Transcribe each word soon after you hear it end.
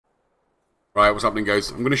Right, what's happening,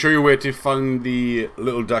 guys? I'm going to show you where to find the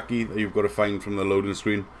little ducky that you've got to find from the loading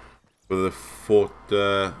screen for the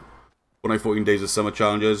Fortnite 14 Days of Summer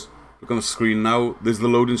challenges. Look on the screen now. There's the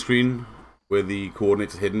loading screen where the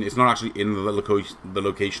coordinates are hidden. It's not actually in the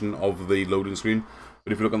location of the loading screen,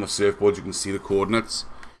 but if you look on the surfboard, you can see the coordinates.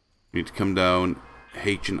 You need to come down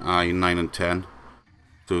H and I, 9 and 10.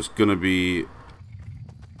 So it's going to be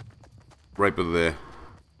right by there.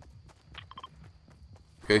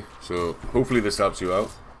 Okay, so hopefully this helps you out.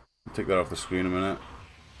 I'll take that off the screen in a minute.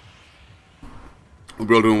 Hope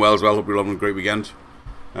you're all doing well as well. Hope you're all having a great weekend.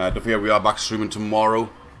 Don't forget we are back streaming tomorrow.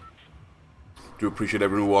 Do appreciate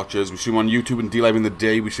everyone who watches. We stream on YouTube and D-Live in the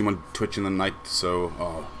day. We stream on Twitch in the night.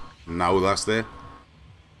 So, now that's there.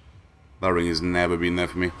 That ring has never been there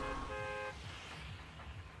for me.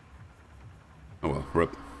 Oh well,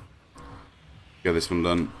 rip. Get this one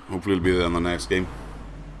done. Hopefully it'll be there in the next game.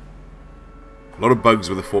 A lot of bugs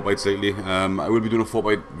with the Fortnite lately. I will be doing a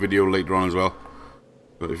Fortnite video later on as well.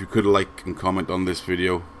 But if you could like and comment on this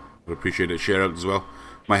video, I'd appreciate it. Share it as well.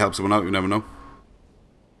 Might help someone out, you never know.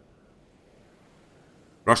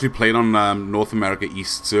 We're actually playing on North America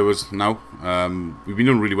East servers now. We've been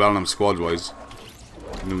doing really well on them squad-wise.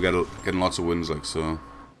 We've been getting lots of wins, like, so.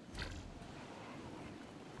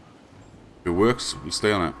 If it works, we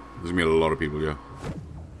stay on it. There's going to be a lot of people here.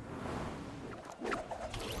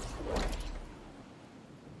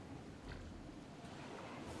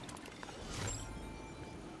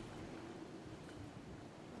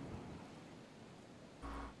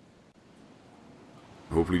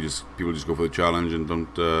 Hopefully people just go for the challenge and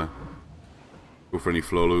don't go for any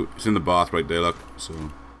flow loot. It's in the bath right there, look, so.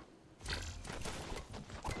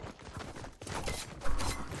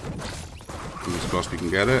 Fingers crossed we can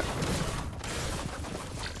get it.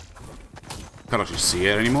 Can't actually see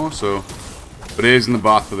it anymore, so. But it is in the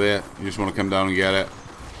bath for there. You just want to come down and get it.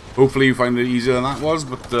 Hopefully you find it easier than that was,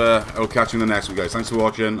 but I'll catch you in the next one, guys. Thanks for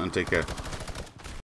watching and take care.